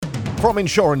From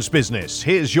Insurance Business,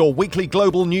 here's your weekly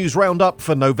global news roundup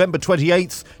for November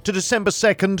 28th to December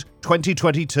 2nd,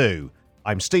 2022.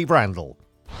 I'm Steve Randall.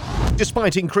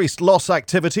 Despite increased loss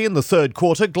activity in the third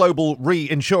quarter, global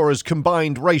reinsurers'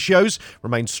 combined ratios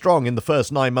remained strong in the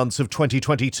first 9 months of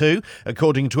 2022,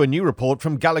 according to a new report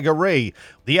from Gallagher Re.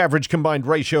 The average combined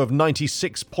ratio of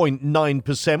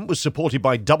 96.9% was supported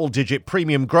by double-digit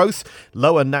premium growth,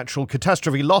 lower natural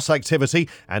catastrophe loss activity,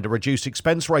 and a reduced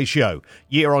expense ratio.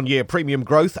 Year-on-year premium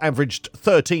growth averaged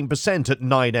 13% at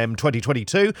 9M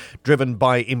 2022, driven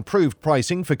by improved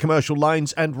pricing for commercial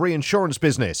lines and reinsurance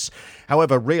business.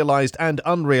 However, realised and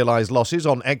unrealised losses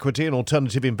on equity and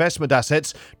alternative investment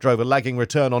assets drove a lagging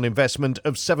return on investment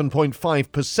of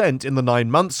 7.5% in the 9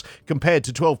 months, compared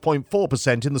to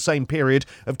 12.4% in the same period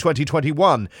of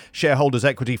 2021. Shareholders'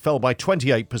 equity fell by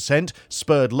 28%,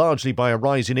 spurred largely by a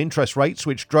rise in interest rates,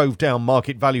 which drove down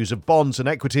market values of bonds and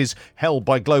equities held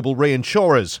by global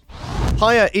reinsurers.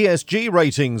 Higher ESG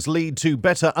ratings lead to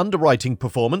better underwriting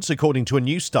performance, according to a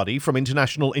new study from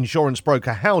international insurance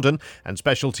broker Howden and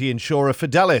specialty insurer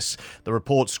Fidelis. The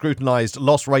report scrutinised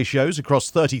loss ratios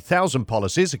across 30,000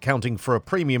 policies, accounting for a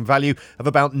premium value of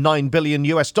about $9 billion,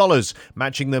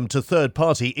 matching them to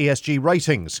third-party ESG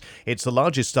ratings. It's the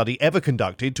largest study ever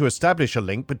conducted to establish a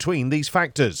link between these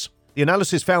factors. The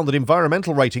analysis found that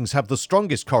environmental ratings have the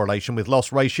strongest correlation with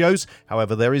loss ratios.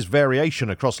 However, there is variation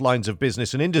across lines of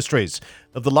business and industries.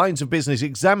 Of the lines of business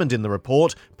examined in the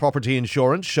report, property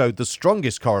insurance showed the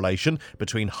strongest correlation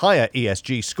between higher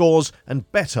ESG scores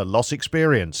and better loss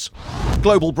experience.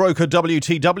 Global broker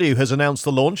WTW has announced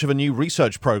the launch of a new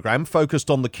research program focused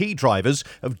on the key drivers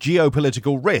of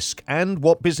geopolitical risk and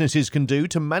what businesses can do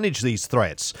to manage these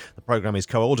threats. The program is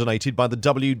coordinated by the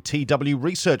WTW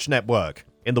Research Network.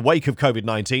 In the wake of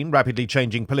COVID-19, rapidly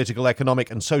changing political, economic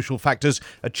and social factors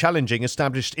are challenging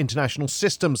established international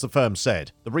systems, the firm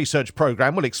said. The research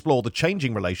program will explore the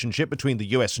changing relationship between the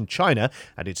US and China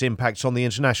and its impacts on the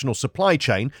international supply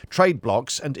chain, trade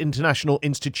blocs and international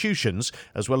institutions,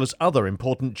 as well as other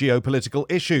important geopolitical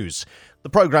issues. The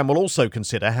program will also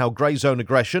consider how grey zone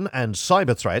aggression and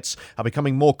cyber threats are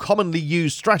becoming more commonly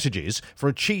used strategies for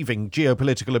achieving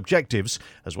geopolitical objectives,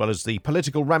 as well as the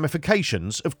political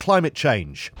ramifications of climate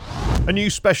change. A new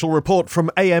special report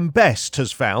from AM Best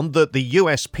has found that the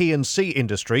US P&C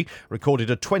industry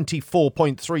recorded a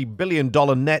 $24.3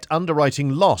 billion net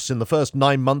underwriting loss in the first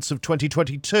 9 months of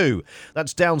 2022.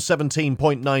 That's down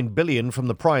 $17.9 billion from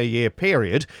the prior year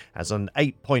period, as an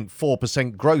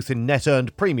 8.4% growth in net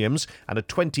earned premiums and a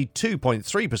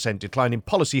 22.3% decline in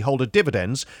policyholder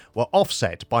dividends were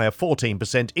offset by a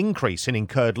 14% increase in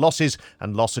incurred losses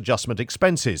and loss adjustment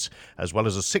expenses, as well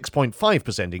as a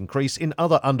 6.5% increase in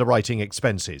other underwriting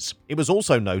expenses. It was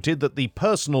also noted that the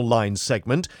personal lines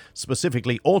segment,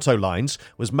 specifically auto lines,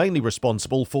 was mainly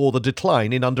responsible for the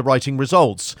decline in underwriting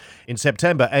results. In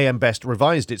September, AM Best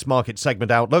revised its market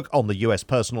segment outlook on the US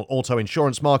personal auto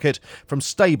insurance market from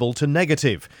stable to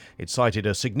negative. It cited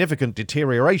a significant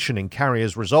deterioration in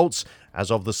carriers' results as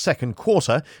of the second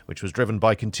quarter, which was driven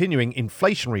by continuing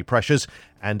inflationary pressures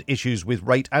and issues with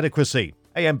rate adequacy.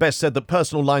 AM Best said that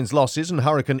personal lines losses and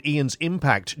Hurricane Ian's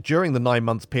impact during the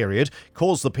 9-month period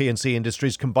caused the P&C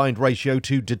industry's combined ratio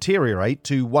to deteriorate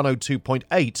to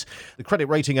 102.8. The credit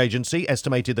rating agency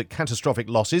estimated that catastrophic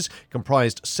losses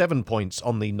comprised 7 points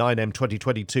on the 9M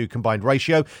 2022 combined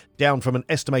ratio, down from an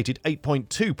estimated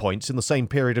 8.2 points in the same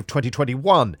period of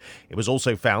 2021. It was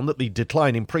also found that the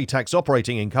decline in pre-tax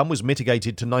operating income was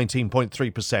mitigated to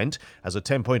 19.3% as a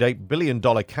 $10.8 billion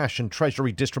cash and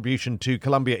treasury distribution to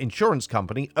Columbia Insurance Company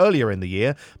earlier in the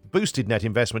year boosted net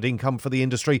investment income for the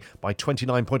industry by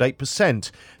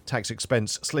 29.8%. Tax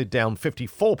expense slid down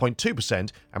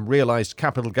 54.2% and realised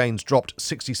capital gains dropped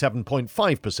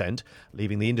 67.5%,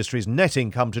 leaving the industry's net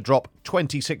income to drop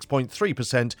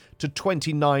 26.3% to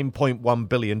 $29.1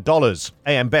 billion.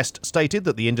 AM Best stated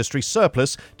that the industry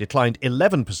surplus declined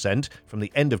 11% from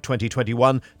the end of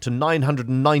 2021 to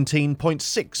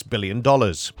 $919.6 billion.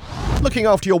 Looking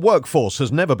after your workforce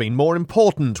has never been more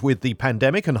important, with the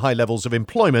pandemic and high levels of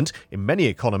employment in many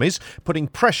economies putting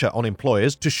pressure on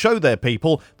employers to show their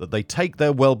people that they take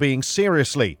their well-being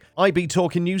seriously. IB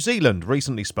Talk in New Zealand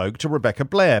recently spoke to Rebecca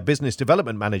Blair, Business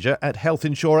Development Manager at health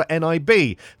insurer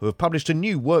NIB, who have published a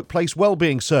new workplace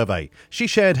well-being survey. She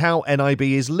shared how NIB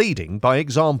is leading by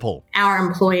example. Our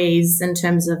employees, in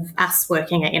terms of us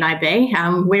working at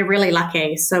NIB, we're really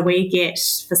lucky. So we get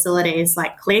facilities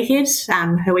like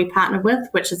ClearHead, who we partnered with,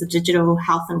 which is a digital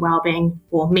health and wellbeing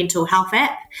or mental health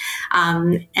app.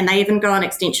 And they even go an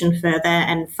extension further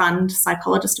and fund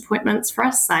psychologist appointments for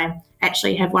us. So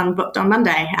actually have one booked on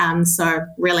Monday. So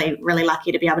really, really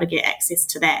lucky to be able to get access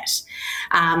to that.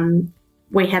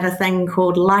 We have a thing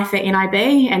called Life at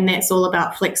NIB, and that's all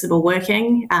about flexible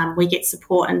working. We get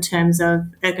support in terms of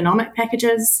ergonomic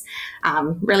packages,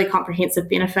 really comprehensive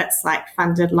benefits like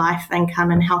funded life,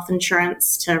 income and health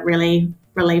insurance to really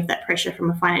relieve that pressure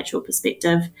from a financial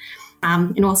perspective,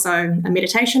 and also a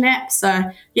meditation app. So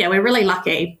yeah, we're really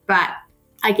lucky, but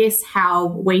I guess how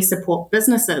we support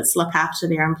businesses look after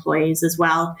their employees as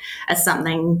well is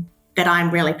something that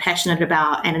I'm really passionate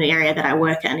about and an area that I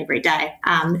work in every day.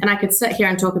 And I could sit here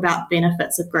and talk about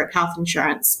benefits of group health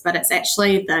insurance, but it's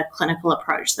actually the clinical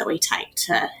approach that we take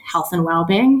to health and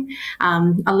wellbeing.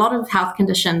 A lot of health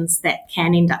conditions that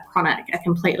can end up chronic are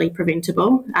completely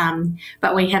preventable,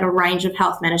 but we have a range of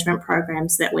health management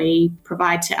programs that we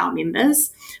provide to our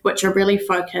members, which are really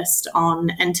focused on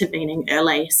intervening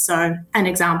early. So an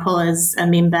example is a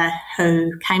member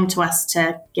who came to us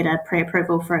to get a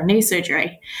pre-approval for a knee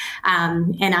surgery.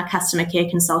 And our customer care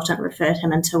consultant referred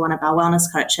him into one of our wellness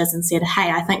coaches and said, hey,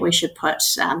 I think we should put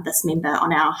this member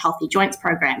on our Healthy Joints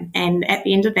program. And at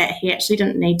the end of that, he actually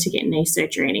didn't need to get knee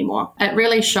surgery anymore. It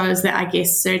really shows that I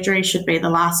guess surgery should be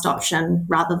the last option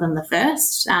rather than the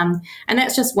first. And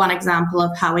that's just one example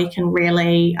of how we can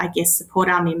really, I guess, support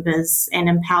our members and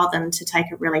empower them to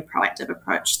take a really proactive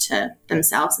approach to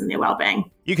themselves and their wellbeing.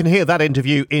 You can hear that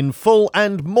interview in full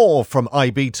and more from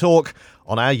IB Talk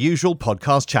on our usual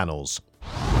podcast channels.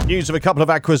 News of a couple of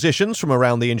acquisitions from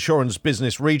around the insurance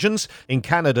business regions. In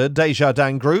Canada,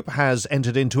 Desjardins Group has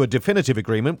entered into a definitive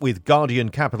agreement with Guardian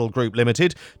Capital Group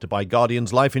Limited to buy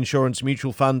Guardian's life insurance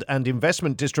mutual fund and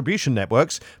investment distribution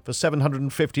networks for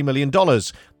 $750 million.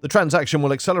 The transaction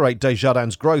will accelerate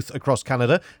Desjardins' growth across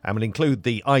Canada and will include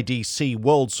the IDC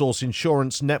WorldSource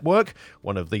Insurance Network,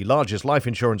 one of the largest life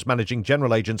insurance managing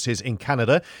general agencies in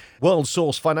Canada,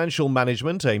 WorldSource Financial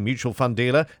Management, a mutual fund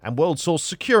dealer, and WorldSource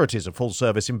Securities, a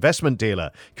full-service investment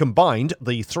dealer. Combined,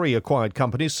 the three acquired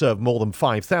companies serve more than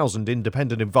 5,000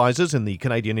 independent advisors in the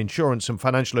Canadian insurance and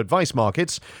financial advice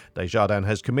markets. Desjardins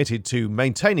has committed to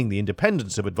maintaining the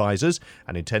independence of advisors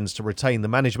and intends to retain the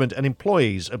management and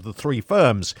employees of the three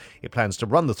firms. It plans to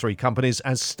run the three companies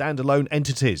as standalone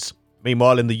entities.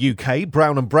 Meanwhile, in the UK,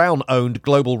 Brown & Brown-owned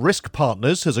Global Risk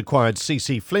Partners has acquired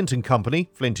CC Flint & Company,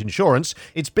 Flint Insurance,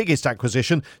 its biggest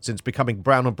acquisition since becoming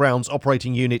Brown & Brown's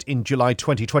operating unit in July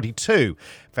 2022.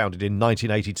 Founded in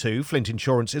 1982, Flint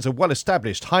Insurance is a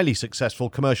well-established, highly successful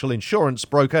commercial insurance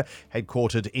broker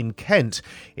headquartered in Kent.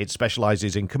 It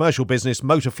specialises in commercial business,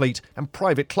 motor fleet and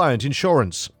private client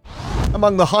insurance.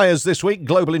 Among the hires this week,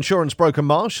 global insurance broker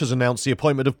Marsh has announced the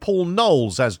appointment of Paul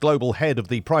Knowles as global head of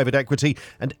the private equity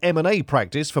and M&A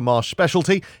practice for Marsh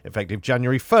Specialty, effective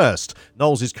January 1st.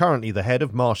 Knowles is currently the head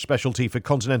of Marsh Specialty for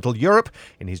Continental Europe.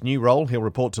 In his new role, he'll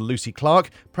report to Lucy Clark,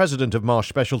 president of Marsh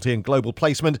Specialty and Global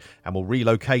Placement, and will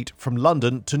relocate from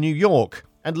London to New York.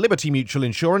 And Liberty Mutual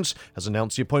Insurance has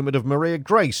announced the appointment of Maria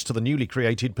Grace to the newly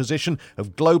created position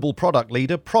of Global Product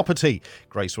Leader Property.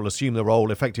 Grace will assume the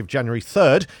role effective January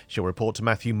 3rd. She'll report to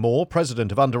Matthew Moore,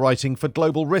 President of Underwriting for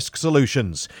Global Risk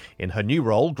Solutions. In her new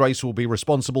role, Grace will be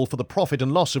responsible for the profit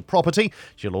and loss of property.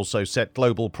 She'll also set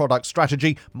global product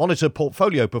strategy, monitor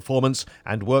portfolio performance,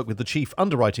 and work with the Chief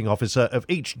Underwriting Officer of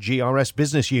each GRS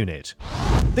business unit.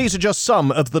 These are just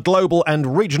some of the global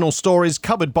and regional stories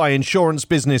covered by Insurance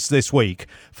Business this week.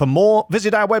 For more,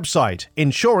 visit our website,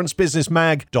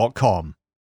 insurancebusinessmag.com.